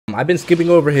I've been skipping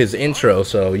over his intro,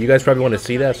 so you guys probably want to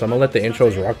see that, so I'm gonna let the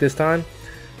intros rock this time.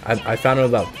 I found him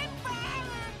about...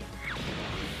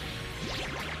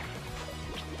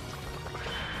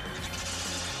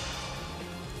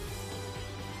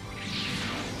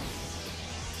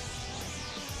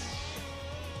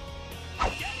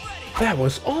 That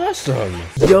was awesome!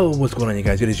 Yo, what's going on, you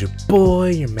guys? It is your boy,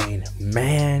 your main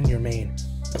man, your main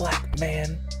black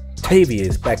man,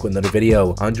 Tavius, back with another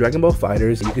video on Dragon Ball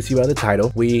FighterZ. You can see by the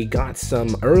title, we got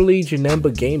some early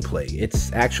JANEMBA gameplay.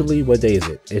 It's actually, what day is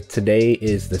it? Today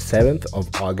is the 7th of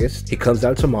August. It comes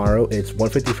out tomorrow. It's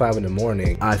 1:55 in the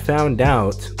morning. I found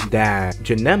out that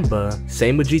JANEMBA,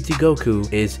 same with GT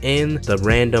Goku, is in the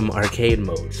random arcade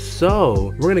mode.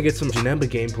 So we're gonna get some JANEMBA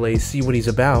gameplay, see what he's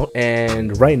about.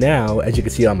 And right now, as you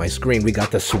can see on my screen, we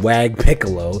got the swag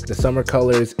Piccolo. The summer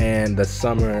colors and the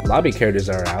summer lobby characters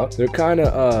are out. They're kind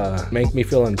of make me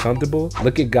feel uncomfortable.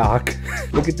 Look at Gok.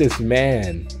 Look at this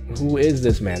man. Who is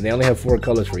this man? They only have 4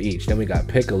 colors for each. Then we got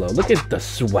Piccolo. Look at the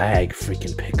swag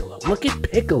freaking Piccolo. Look at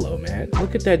Piccolo, man.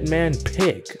 Look at that man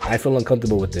pick. I feel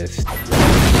uncomfortable with this.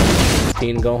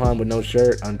 Teen Gohan with no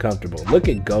shirt, uncomfortable. Look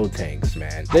at Gotenks,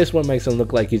 man. This one makes him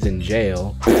look like he's in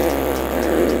jail.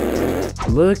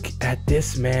 Look at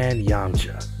this man,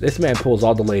 Yamcha. This man pulls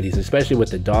all the ladies, especially with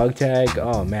the dog tag.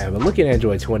 Oh man, but look at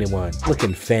Android 21,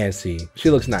 looking fancy. She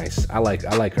looks nice. I like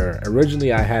her.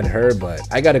 Originally I had her, but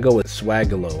I gotta go with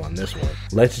Swagalo on this one.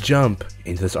 Let's jump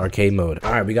into this arcade mode.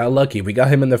 All right, we got lucky. We got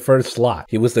him in the first slot.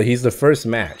 He's the first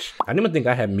match. I didn't even think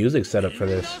I had music set up for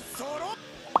this.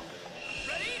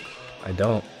 I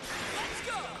don't.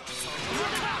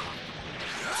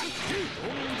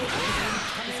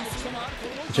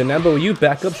 JANEMBA, will you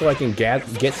back up so I can get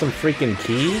some freaking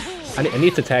key? I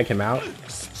need to tag him out.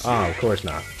 Oh, of course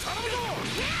not.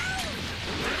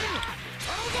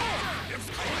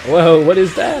 Whoa, what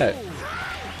is that?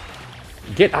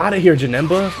 Get out of here,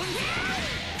 JANEMBA.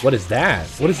 What is that?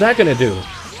 What is that gonna do?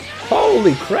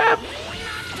 Holy crap!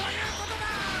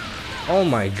 Oh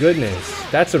my goodness.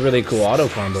 That's a really cool auto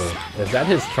combo. Is that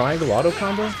his triangle auto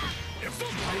combo?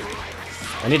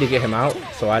 I need to get him out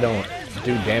so I don't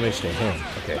do damage to him.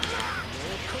 Okay.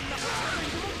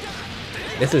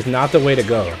 This is not the way to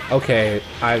go. Okay,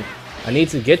 I need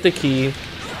to get the key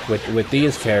with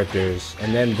these characters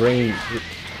and then bring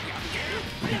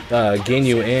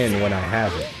Ginyu in when I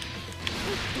have it.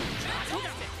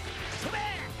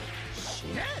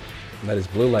 Let his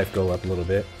blue life go up a little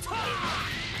bit.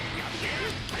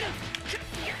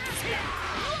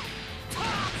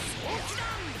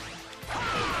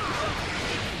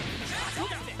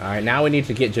 Alright, now we need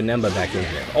to get JANEMBA back in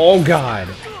here. Oh god!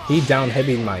 He down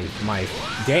heavy my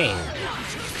game.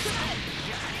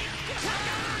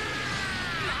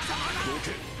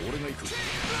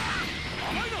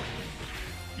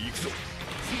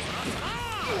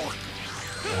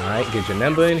 Alright, get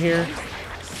JANEMBA in here.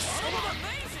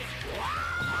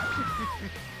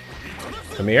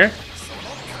 Come here.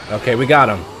 Okay, we got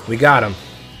him. We got him.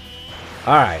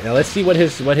 Alright, now let's see what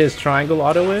his triangle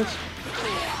auto is.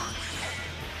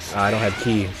 I don't have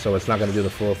key, so it's not going to do the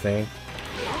full thing.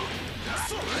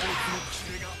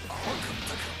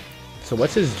 So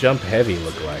what's his jump heavy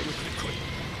look like?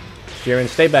 Jiren,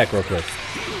 stay back real quick.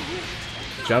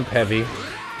 Jump heavy.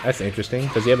 That's interesting.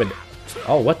 Does he have a...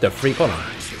 Oh, what the freak? Hold on.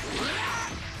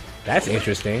 That's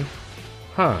interesting.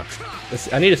 Huh.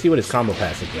 I need to see what his combo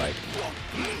pass looks like.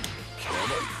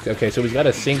 Okay, so he's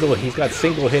got single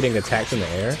hitting attacks in the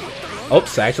air.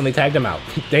 Oops, I accidentally tagged him out.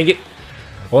 Dang it.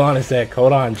 Hold on a sec.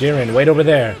 Hold on. Jiren, wait over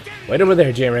there. Wait over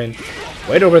there, Jiren.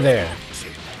 Wait over there.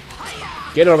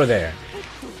 Get over there.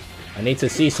 I need to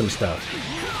see some stuff.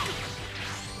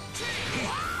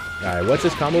 Alright, what's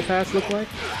his combo pass look like?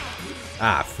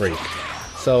 Ah, freak.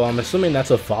 So I'm assuming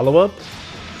that's a follow-up?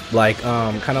 Like,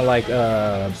 kind of like,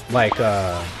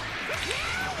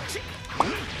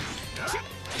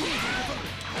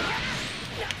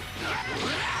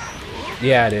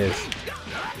 yeah, it is.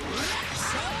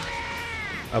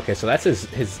 Okay, so that's so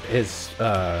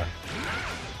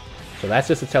that's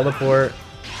just a teleport.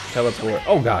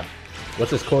 Oh god.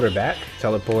 What's his quarterback?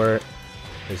 Teleport.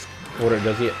 His quarter,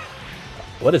 does he...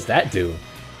 What does that do?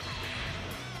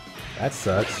 That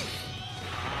sucks.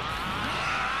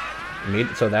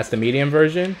 So that's the medium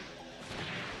version?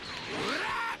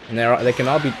 And they can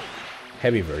all be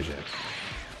heavy version.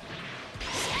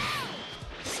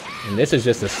 And this is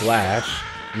just a slash.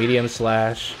 Medium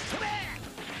slash.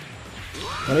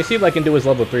 Let me see if I can do his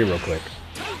level 3 real quick.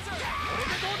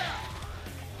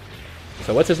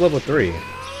 So what's his level 3?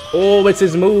 Oh, it's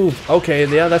his move. Okay,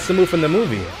 yeah, that's the move from the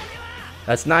movie.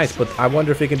 That's nice, but I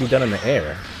wonder if it can be done in the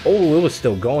air. Oh, it was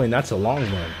still going. That's a long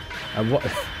one.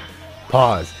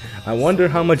 Pause. I wonder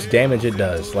how much damage it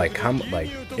does. Like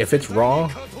if it's raw,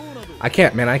 I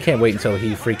can't wait until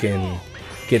he freaking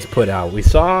gets put out. We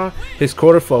saw his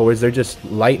quarter forwards, they're just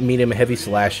light, medium, heavy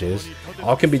slashes.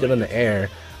 All can be done in the air.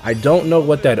 I don't know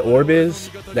what that orb is,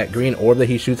 that green orb that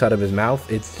he shoots out of his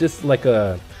mouth. It's just like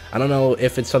a, I don't know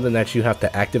if it's something that you have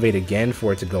to activate again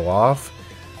for it to go off,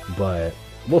 but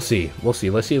we'll see.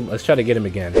 Let's try to get him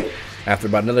again. After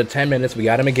about another 10 minutes, we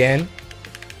got him again.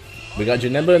 We got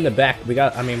JANEMBA in the back. We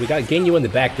got Ginyu in the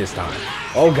back this time.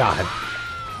 Oh god.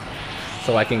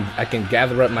 So I can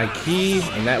gather up my ki,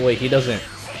 and that way he doesn't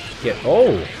get.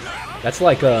 Oh, that's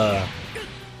like a.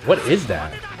 What is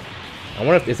that? I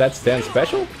wonder if is that stand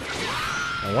special?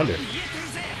 I wonder.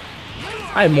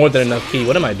 I have more than enough ki.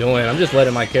 What am I doing? I'm just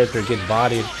letting my character get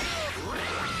bodied.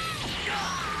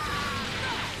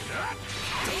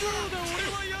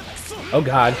 Oh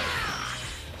god.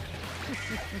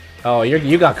 Oh,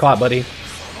 you got caught, buddy.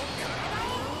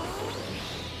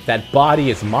 That body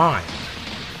is mine.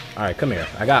 All right, come here.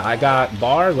 I got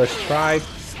bar. Let's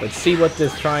see what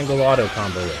this triangle auto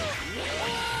combo is.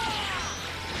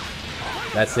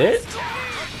 That's it?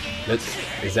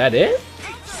 Is that it?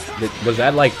 Was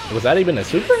that even a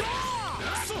super?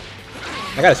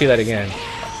 I gotta see that again.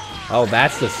 Oh,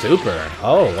 that's the super.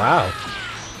 Oh, wow.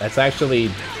 That's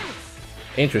actually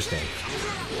interesting.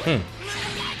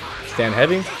 Stand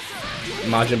heavy.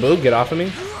 Majin Buu, get off of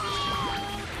me.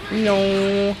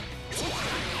 No.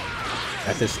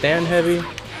 That's his stand heavy.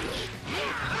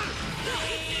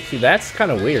 See, that's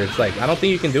kind of weird. It's like, I don't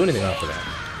think you can do anything off of that.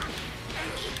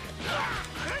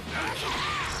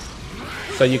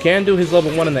 So you can do his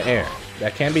level 1 in the air.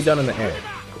 That can be done in the air.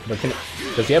 But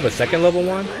does he have a second level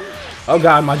 1? Oh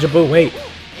god, Majin Buu, wait.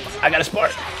 I got a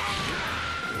spark.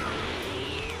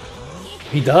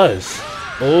 He does.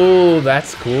 Oh,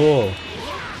 that's cool.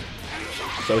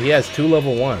 So he has 2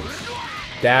 level 1s.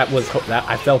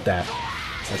 I felt that.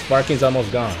 The sparking's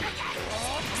almost gone.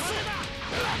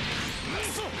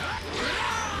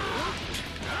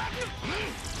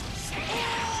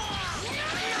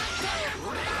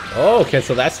 Oh, okay,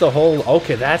 so that's the whole.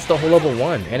 Okay, that's the whole level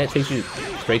 1, and it takes you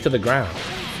straight to the ground.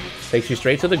 Takes you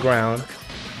straight to the ground.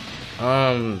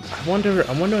 I wonder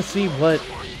to see what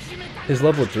his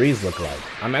level 3s look like.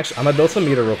 I'm gonna build some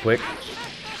meter real quick.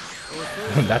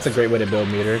 That's a great way to build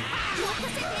meter.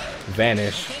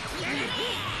 Vanish.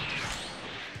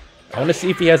 I want to see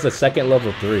if he has a second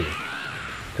level 3.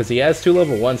 Because he has 2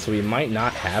 level 1s, so he might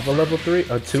not have a level 3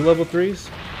 or 2 level 3s.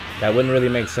 That wouldn't really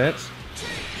make sense.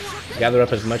 Gather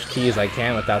up as much ki as I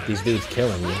can without these dudes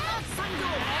killing me.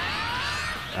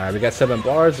 Alright, we got 7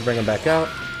 bars to bring him back out.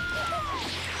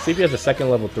 See if he has a second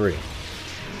level 3.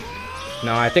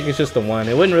 No, I think it's just the 1.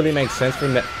 It wouldn't really make sense for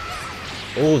him to.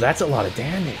 Oh, that's a lot of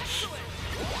damage.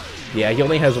 Yeah, he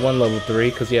only has 1 level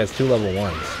 3 because he has 2 level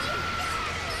 1s.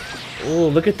 Oh,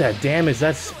 look at that damage.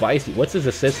 That's spicy. What's his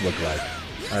assist look like?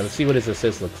 Alright, let's see what his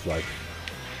assist looks like.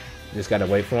 Just gotta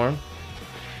wait for him.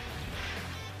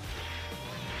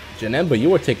 JANEMBA,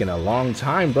 you are taking a long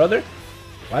time, brother.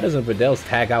 Why doesn't Videl's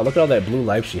tag out? Look at all that blue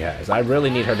life she has. I really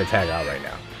need her to tag out right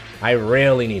now. I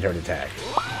really need her to tag.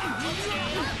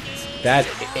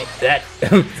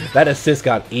 That assist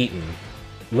got eaten.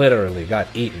 Literally got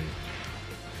eaten.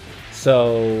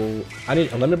 So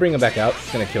let me bring him back out.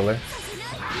 It's gonna kill her.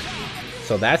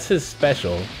 So that's his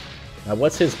special. Now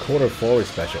what's his quarter forward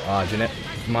special? Ah,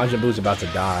 Majin Buu's about to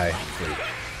die.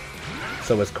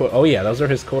 So his oh yeah, those are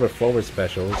his quarter forward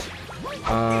specials.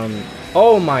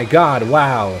 Oh my god,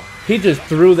 wow. He just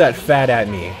threw that fat at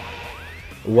me.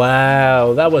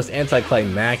 Wow, that was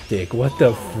anticlimactic. What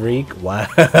the freak?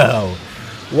 Wow.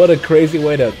 What a crazy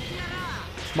way to.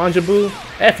 Majin Buu,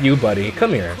 F you, buddy.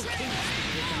 Come here.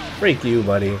 Freak you,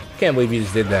 buddy. Can't believe you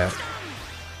just did that.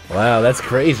 Wow, that's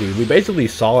crazy. We basically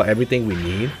saw everything we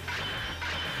need.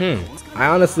 I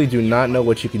honestly do not know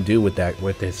what you can do with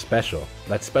his special.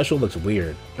 That special looks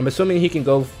weird. I'm assuming he can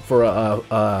go for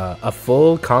a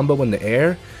full combo in the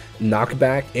air,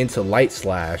 knockback into light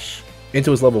slash into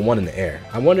his level 1 in the air.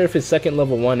 I wonder if his second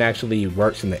level 1 actually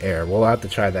works in the air. We'll have to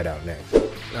try that out next.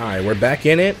 Alright, we're back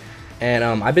in it. And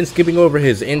I've been skipping over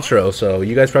his intro, so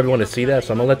you guys probably want to see that.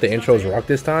 So I'm gonna let the intros rock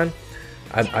this time.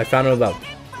 I found out about.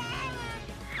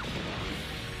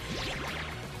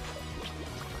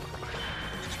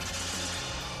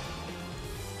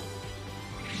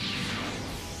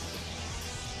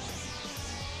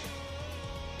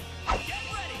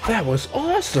 That was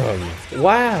awesome!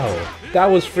 Wow, that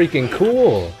was freaking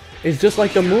cool. It's just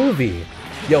like the movie.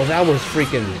 Yo, that was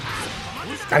freaking.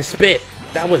 I spit.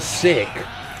 That was sick.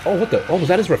 Oh, what the? Oh, was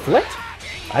that his reflect?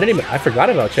 I forgot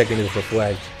about checking his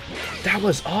reflect. That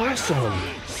was awesome.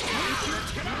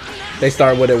 They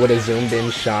start with a zoomed in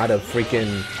shot of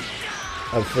freaking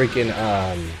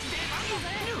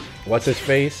what's his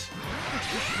face?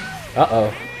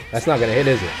 Uh-oh. That's not gonna hit,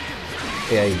 is it?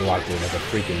 Yeah, he blocked it like a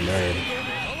freaking nerd.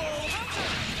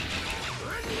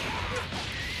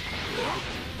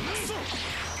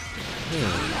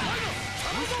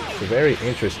 Very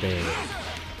interesting.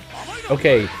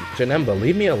 Okay, Janemba,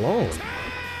 leave me alone.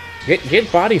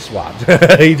 Get body swapped.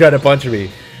 He tried to punch me.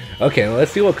 Okay, well,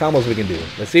 let's see what combos we can do.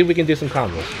 Let's see if we can do some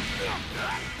combos.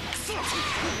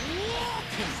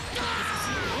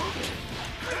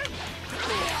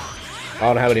 I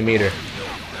don't have any meter.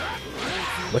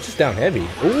 What's this down heavy?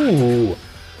 Ooh,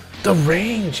 the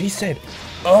range. He said,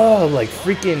 oh, like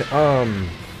freaking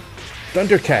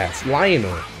Thundercats,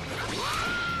 Lionel.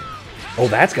 Oh,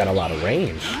 that's got a lot of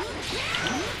range.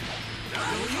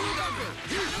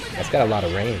 That's got a lot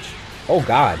of range. Oh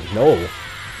God, no.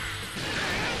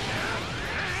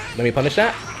 Let me punish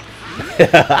that.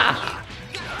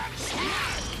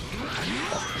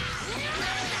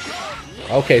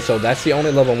 Okay, so that's the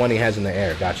only level 1 he has in the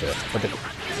air. Gotcha. But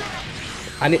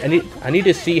I need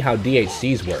to see how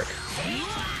DHCs work.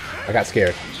 I got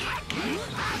scared.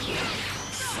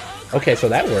 Okay, so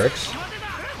that works.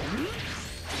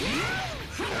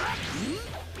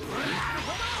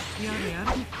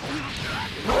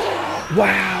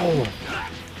 Wow.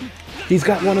 He's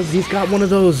got one of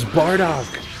those Bardock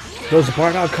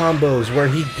combos where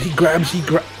he grabs.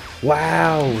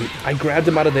 Wow. I grabbed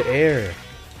him out of the air.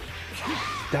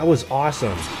 That was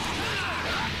awesome.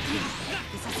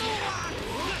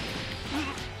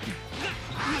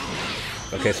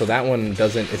 Okay, so that one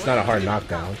doesn't, it's not a hard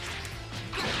knockdown.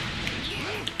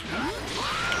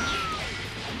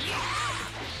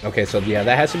 Okay, so yeah,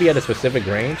 that has to be at a specific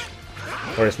range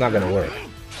or it's not gonna work.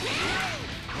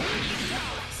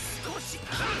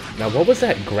 Now, what was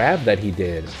that grab that he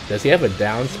did? Does he have a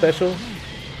down special?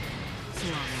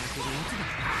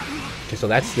 Okay, so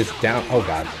that's this down. Oh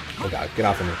God, get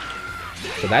off of me.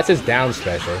 So that's his down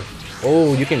special.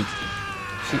 Oh, you can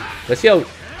see. Let's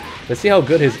see how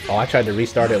good his. Oh, I tried to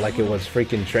restart it like it was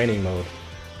freaking training mode.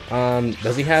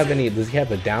 Does he have any? Does he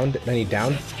have a down? Any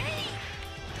down?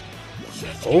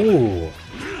 Oh,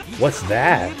 what's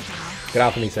that? Get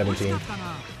off of me, 17.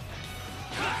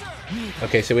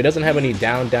 Okay, so he doesn't have any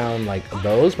down like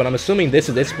those, but I'm assuming this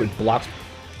blocks.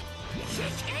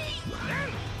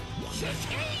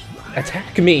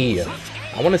 Attack me!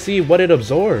 I want to see what it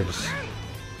absorbs.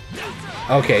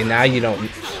 Okay, now you don't.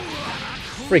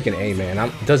 Freaking A, man.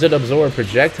 Does it absorb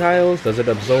projectiles? Does it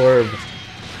absorb?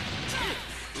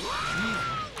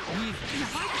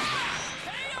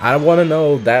 I want to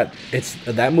know that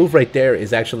that move right there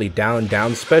is actually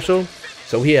down special.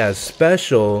 So he has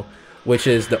special, which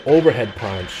is the overhead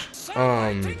punch.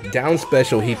 Down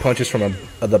special, he punches from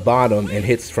the bottom and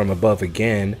hits from above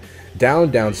again.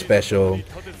 Down special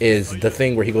is the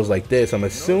thing where he goes like this. I'm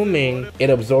assuming it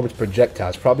absorbs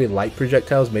projectiles, probably light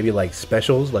projectiles, maybe like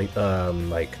specials, like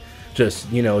just,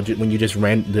 you know, when you just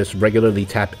regularly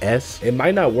tap S. It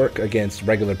might not work against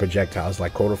regular projectiles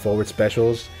like quarter forward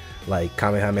specials, like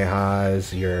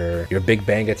Kamehamehas, your big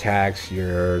bang attacks,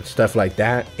 your stuff like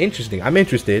that. Interesting. I'm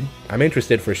interested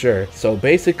for sure. So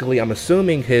basically, I'm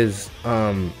assuming his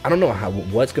I don't know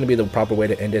what's gonna be the proper way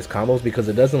to end his combos, because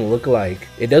it doesn't look like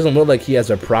he has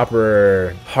a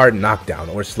proper hard knockdown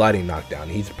or sliding knockdown.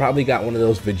 He's probably got one of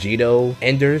those Vegito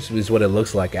enders, is what it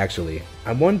looks like actually.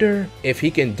 I wonder if he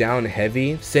can down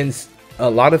heavy, since a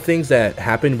lot of things that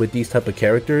happen with these type of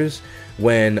characters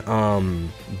when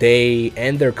they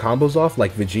end their combos off,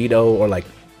 like Vegito, or like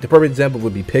the perfect example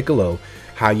would be Piccolo,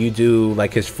 how you do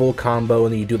like his full combo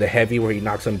and then you do the heavy where he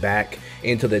knocks him back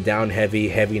into the down heavy,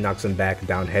 heavy knocks him back,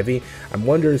 down heavy. I'm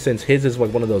wondering, since his is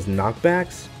like one of those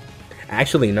knockbacks,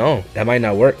 actually no, that might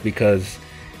not work, because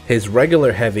his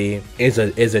regular heavy is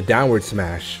a downward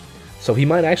smash. So he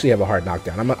might actually have a hard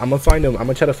knockdown. I'm gonna find him. I'm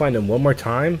gonna try to find him one more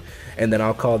time, and then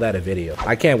I'll call that a video.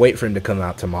 I can't wait for him to come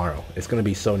out tomorrow. It's gonna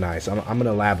be so nice. I'm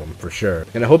gonna lab him for sure.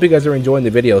 And I hope you guys are enjoying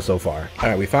the video so far. All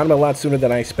right, we found him a lot sooner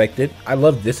than I expected. I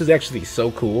love this. Is actually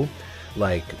so cool.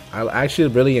 Like, I actually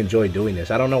really enjoy doing this.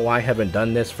 I don't know why I haven't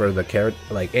done this for the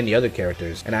like any other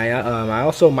characters. And I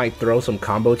also might throw some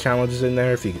combo challenges in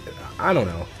there if you. I don't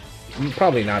know.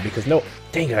 Probably not, because no.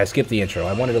 Dang it! I skipped the intro.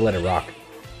 I wanted to let it rock.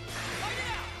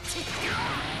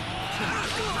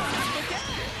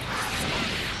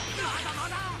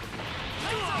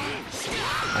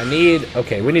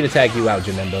 Okay, we need to tag you out,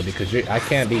 Janemba, because I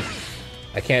can't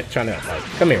try to, like,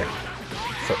 come here.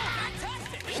 So,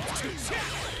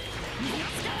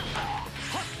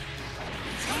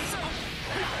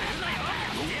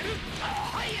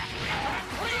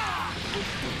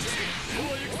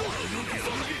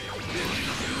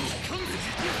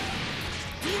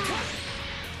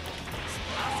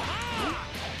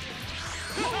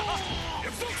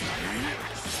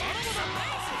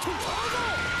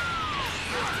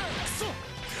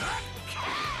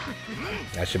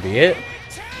 That should be it.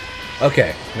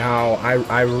 Okay, now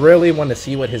I really want to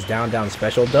see what his down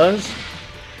special does.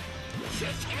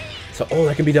 So, oh,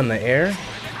 that can be done in the air?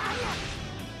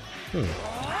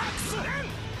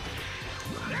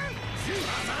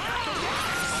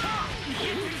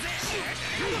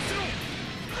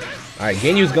 Alright,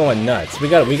 Ginyu's going nuts. We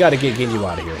gotta get Ginyu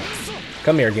out of here.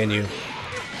 Come here, Ginyu.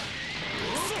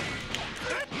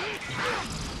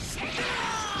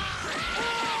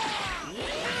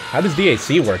 How does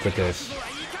DAC work with this?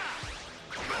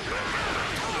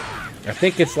 I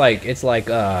think it's like just like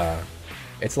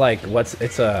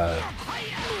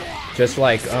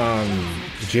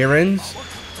Jiren's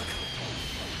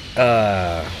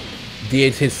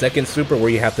his second super where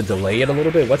you have to delay it a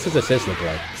little bit. What's his assist look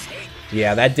like?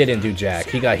 Yeah, that didn't do jack.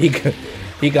 He got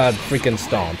freaking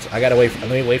stomped. I gotta wait. Let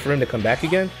me wait for him to come back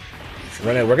again.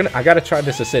 I gotta try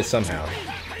this assist somehow.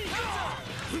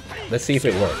 Let's see if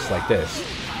it works like this.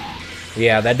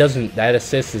 Yeah, that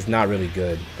assist is not really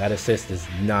good. That assist is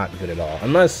not good at all.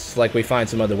 Unless, like, we find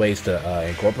some other ways to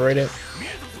incorporate it.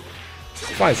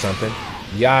 Find something.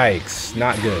 Yikes,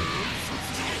 not good.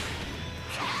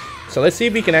 So let's see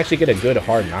if we can actually get a good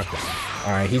hard knockdown.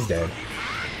 Alright, he's dead.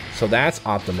 So that's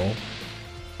optimal.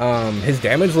 His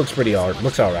damage looks pretty hard.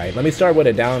 Looks alright. Let me start with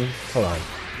it down. Hold on.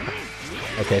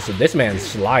 Okay, so this man's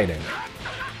sliding.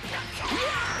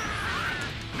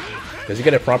 Does he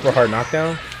get a proper hard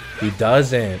knockdown? He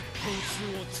doesn't.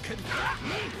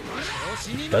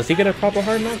 Does he get a proper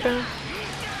hard knockdown?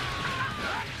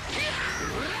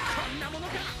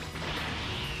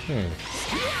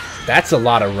 That's a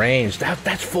lot of range.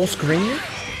 That's full screen?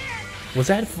 Was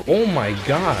that? Oh my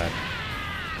god.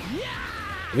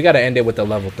 We gotta end it with the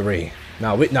level 3.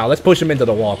 Now let's push him into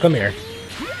the wall. Come here.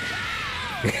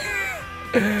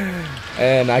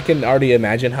 And I can already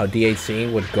imagine how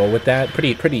DHC would go with that.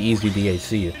 Pretty easy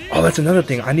DHC. Oh, that's another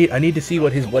thing. I need to see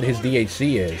what his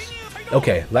DHC is.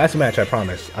 Okay, last match, I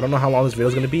promise. I don't know how long this video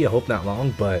is gonna be. I hope not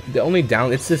long, but the only it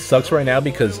just sucks right now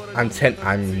because I'm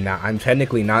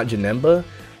technically not Janemba.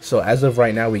 So as of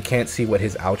right now, we can't see what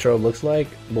his outro looks like.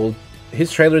 Well, his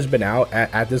trailer's been out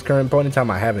at this current point in time.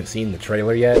 I haven't seen the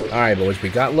trailer yet. All right, boys, we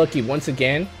got lucky once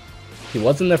again. He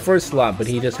wasn't the first slot, but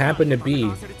he just happened to be.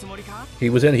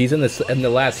 He's in the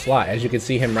last slot, as you can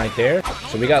see him right there.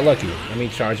 So we got lucky. Let me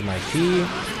charge my key.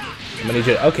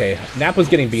 Okay, Nappa's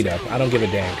getting beat up. I don't give a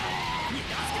damn.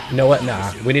 You know what?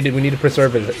 Nah, we need to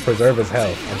preserve his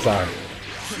health. I'm sorry.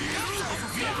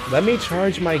 Let me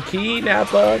charge my key,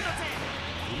 Nappa.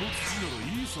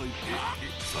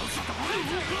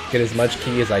 Get as much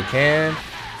key as I can.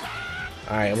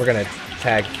 All right, we're gonna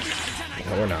tag.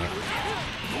 No, we're not.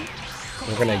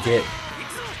 We're gonna get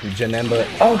Janemba.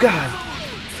 Oh god!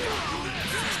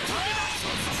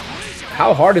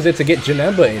 How hard is it to get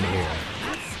Janemba in here?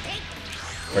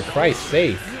 For Christ's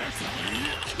sake.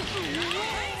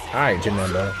 Alright,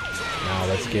 Janemba. Now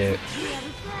let's get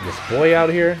this boy out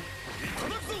here.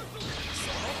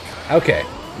 Okay,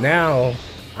 now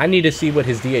I need to see what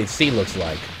his DHC looks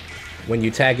like when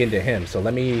you tag into him. So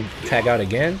let me tag out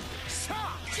again.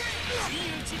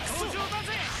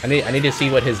 I need to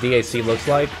see what his DHC looks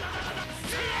like.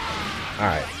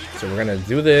 Alright, so we're gonna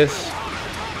do this.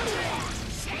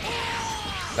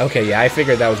 Okay, yeah, I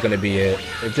figured that was gonna be it.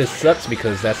 It just sucks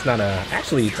because that's not a...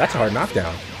 Actually, that's a hard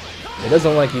knockdown. It doesn't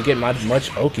look like you get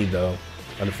much Oki, though.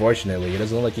 Unfortunately, it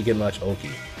doesn't look like you get much Oki.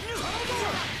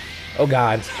 Oh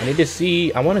god, I need to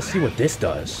see... I want to see what this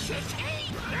does.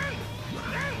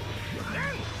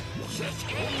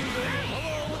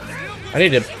 I need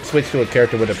to switch to a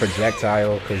character with a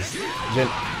projectile, because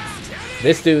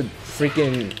this dude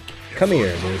freaking... Come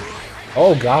here, dude.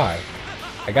 Oh god.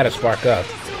 I gotta spark up.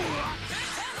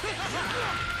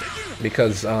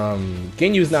 Because,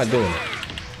 Ginyu's not doing it.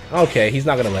 Okay, he's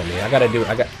not gonna let me.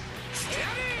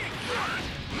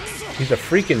 He's a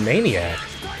freaking maniac.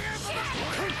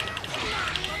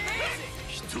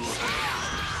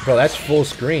 Bro, that's full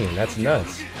screen. That's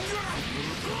nuts.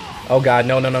 Oh god,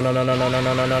 no.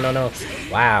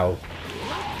 Wow.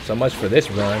 So much for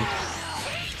this run.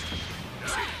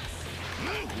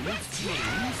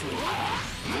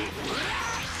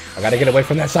 I gotta get away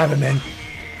from that Cyberman.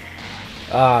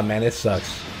 Ah, man, this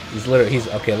sucks. He's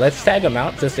okay, let's tag him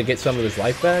out just to get some of his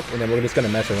life back, and then we're just gonna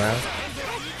mess around.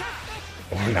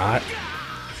 Or not.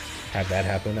 Have that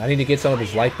happen. I need to get some of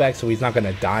his life back so he's not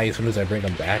gonna die as soon as I bring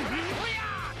him back.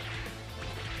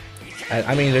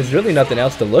 I mean, there's really nothing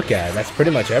else to look at. That's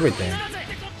pretty much everything.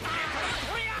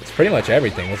 It's pretty much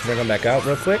everything. Let's bring him back out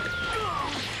real quick.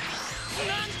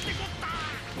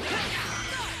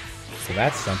 So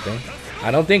that's something. I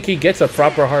don't think he gets a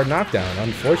proper hard knockdown,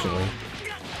 unfortunately.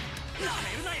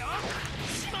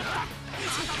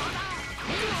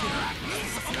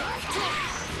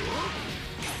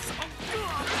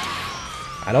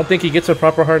 I don't think he gets a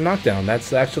proper hard knockdown.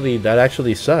 That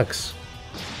actually sucks.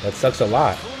 That sucks a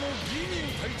lot.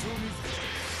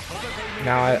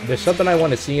 Now, there's something I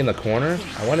want to see in the corner.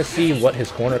 I want to see what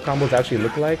his corner combos actually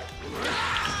look like.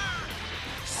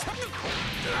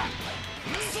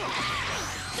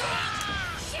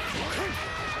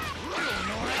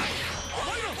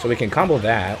 So we can combo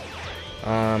that.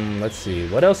 Let's see.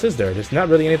 What else is there? There's not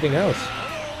really anything else.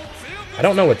 I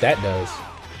don't know what that does.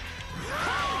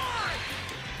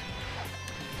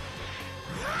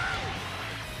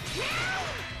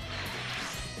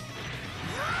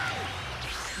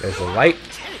 There's a light.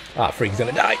 Ah, Freak's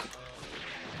gonna die.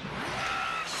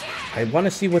 I want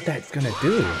to see what that's gonna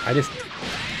do.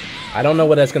 I don't know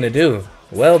what that's gonna do.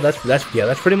 Well, that's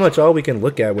pretty much all we can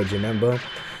look at with Janemba.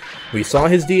 We saw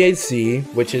his DAC,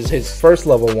 which is his first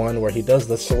level one, where he does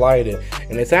the slide,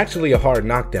 and it's actually a hard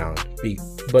knockdown.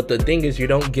 But the thing is, you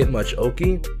don't get much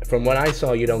Oki. From what I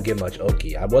saw, you don't get much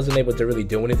Oki. I wasn't able to really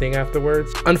do anything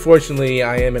afterwards. Unfortunately,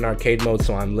 I am in arcade mode,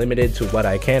 so I'm limited to what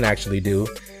I can actually do.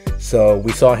 So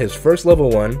we saw his first level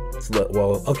one.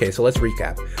 Well, okay, so let's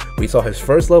recap. We saw his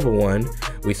first level one.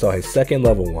 We saw his second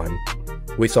level one.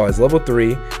 We saw his level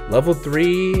 3. Level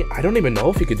 3, I don't even know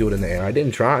if he could do it in the air. I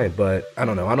didn't try, but I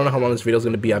don't know. I don't know how long this video is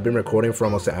going to be. I've been recording for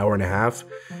almost an hour and a half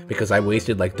because I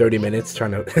wasted like 30 minutes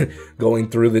trying to going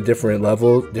through the different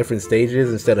levels, different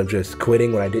stages, instead of just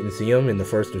quitting when I didn't see him in the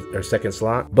first or second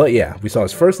slot. But yeah, we saw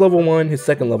his first level 1, his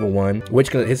second level 1,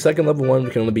 his second level 1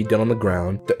 can only be done on the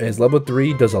ground. His level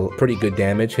 3 does a pretty good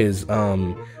damage. His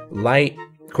light,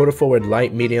 quarter forward,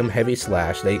 light, medium, heavy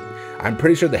slash. I'm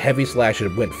pretty sure the heavy slash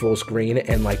went full screen,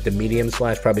 and like the medium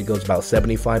slash probably goes about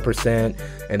 75%,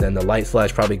 and then the light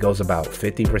slash probably goes about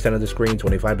 50% of the screen,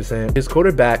 25%. His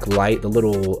quarterback light, the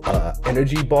little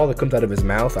energy ball that comes out of his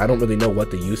mouth, I don't really know what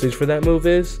the usage for that move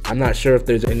is. I'm not sure if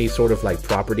there's any sort of like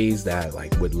properties that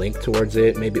like would link towards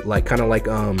it. Maybe like kind of like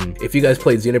if you guys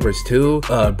played Xenoverse 2,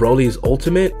 Broly's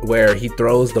ultimate, where he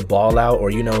throws the ball out,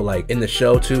 or you know, like in the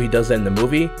show too, he does that in the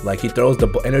movie. Like he throws the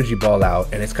energy ball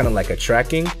out, and it's kind of like a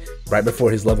tracking right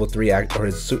before his level 3 or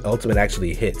his ultimate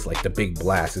actually hits, like the big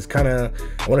blast. It's kind of,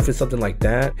 I wonder if it's something like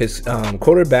that. His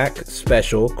quarterback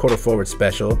special, quarter forward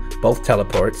special, both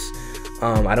teleports.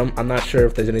 I'm not sure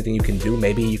if there's anything you can do.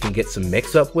 Maybe you can get some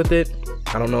mix up with it.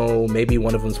 I don't know, maybe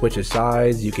one of them switches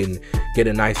sides. You can get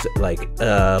a nice like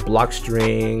block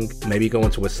string, maybe go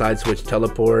into a side switch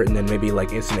teleport, and then maybe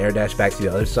like instant air dash back to the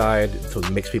other side to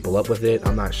mix people up with it.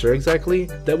 I'm not sure exactly.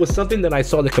 That was something that I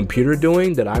saw the computer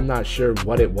doing that I'm not sure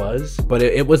what it was, but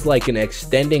it was like an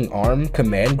extending arm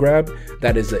command grab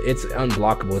that is it's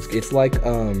unblockable.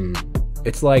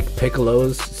 It's like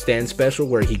Piccolo's stand special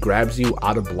where he grabs you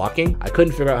out of blocking. I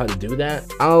couldn't figure out how to do that.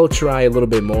 I'll try a little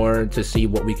bit more to see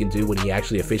what we can do when he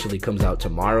actually officially comes out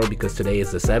tomorrow, because today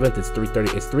is the 7th. It's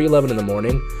 3:30. It's 3:11 in the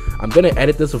morning. I'm gonna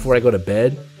edit this before I go to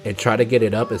bed and try to get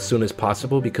it up as soon as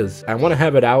possible, because I want to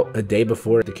have it out a day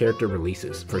before the character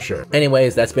releases for sure.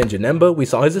 Anyways, that's been Janemba. We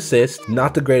saw his assist,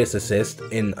 not the greatest assist,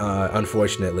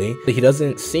 unfortunately. He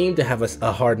doesn't seem to have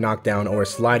a hard knockdown or a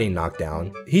sliding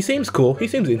knockdown. He seems cool. He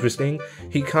seems interesting.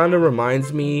 He kind of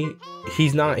reminds me,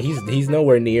 he's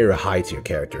nowhere near a high tier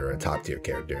character or a top tier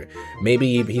character.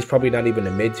 Maybe he's probably not even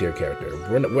a mid tier character.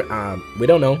 We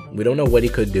don't know. We don't know what he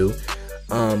could do.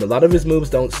 A lot of his moves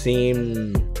don't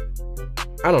seem,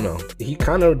 I don't know. He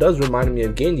kind of does remind me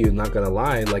of Ginyu, not gonna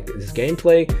lie. Like his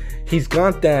gameplay, he's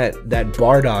got that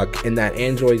Bardock and that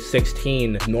Android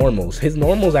 16 normals. His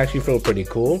normals actually feel pretty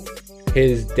cool.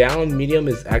 His down medium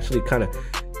is actually kind of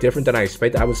different than I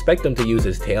expected. I would expect him to use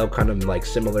his tail kind of like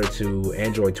similar to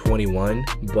Android 21,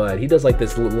 but he does like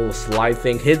this little slide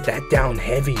thing. That down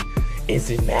heavy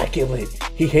is immaculate.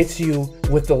 He hits you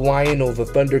with the Lionel, the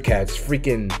Thundercats,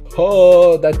 freaking,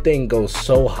 oh, that thing goes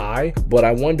so high. But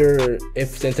I wonder if,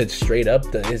 since it's straight up,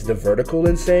 is the vertical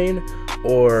insane,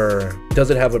 or does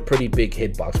it have a pretty big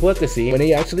hitbox? We'll have to see. When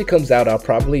he actually comes out, I'll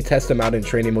probably test him out in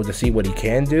training mode to see what he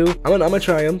can do. I'm gonna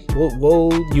try him.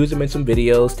 We'll use him in some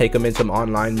videos, take him in some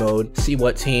online mode, see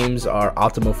what teams are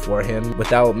optimal for him.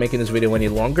 Without making this video any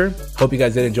longer, hope you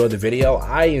guys did enjoy the video.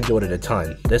 I enjoyed it a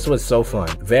ton. This was so fun,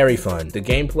 very fun. The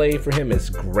gameplay for him is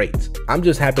great. I'm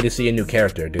just happy to see a new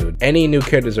character, dude. Any new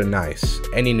characters are nice.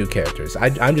 Any new characters.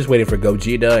 I'm just waiting for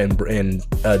Gogeta and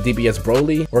DBS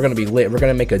Broly. We're gonna be lit. We're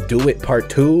gonna make a do it part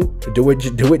 2. Do it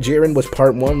Jiren was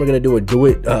part 1. We're gonna do a Do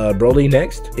It Broly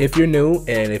next. If you're new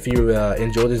and if you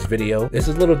enjoy this video, this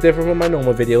is a little different from my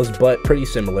normal videos, but pretty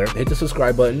similar. Hit the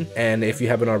subscribe button, and if you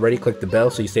haven't already, click the bell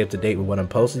so you stay up to date with what I'm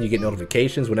posting. You get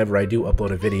notifications whenever I do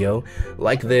upload a video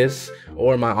like this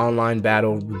or my online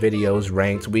battle videos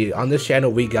ranked. On this channel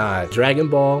we got Dragon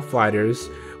Ball FighterZ,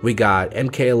 we got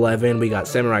MK11, we got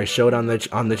Samurai Showdown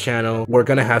on the channel. We're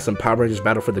gonna have some Power Rangers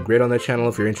Battle for the Grid on the channel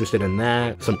if you're interested in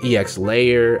that. Some EX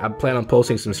Layer. I plan on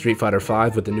posting some Street Fighter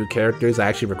V with the new characters. I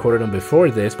actually recorded them before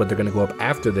this, but they're gonna go up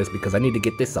after this because I need to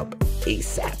get this up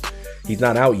ASAP. He's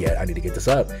not out yet. I need to get this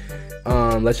up.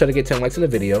 Let's try to get 10 likes in the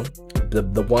video. The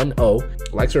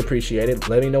 1-0. Likes are appreciated.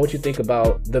 Let me know what you think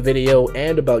about the video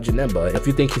and about Janemba. If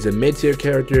you think he's a mid-tier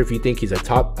character, if you think he's a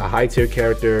high-tier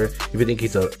character, if you think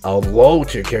he's a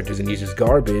low-tier character and he's just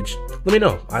garbage, let me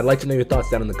know. I'd like to know your thoughts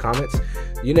down in the comments.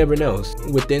 You never know.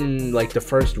 Within like the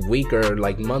first week or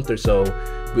like month or so,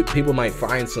 people might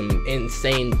find some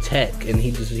insane tech, and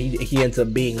he ends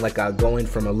up being like going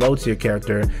from a low-tier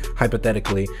character,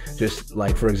 hypothetically, just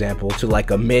like for example, to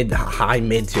like a high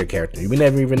mid-tier character. We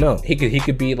never even know. He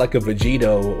could be like a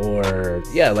Vegito, or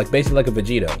yeah, like basically like a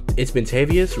Vegito. It's been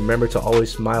Tavius. Remember to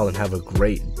always smile and have a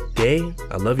great day.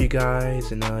 I love you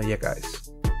guys, and yeah guys,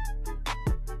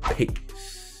 peace.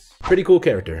 Pretty cool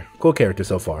character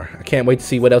so far. I can't wait to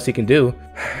see what else he can do.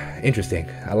 Interesting.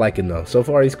 I like him though. So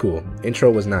far he's cool.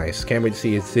 Intro was nice. Can't wait to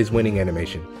see his winning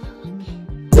animation.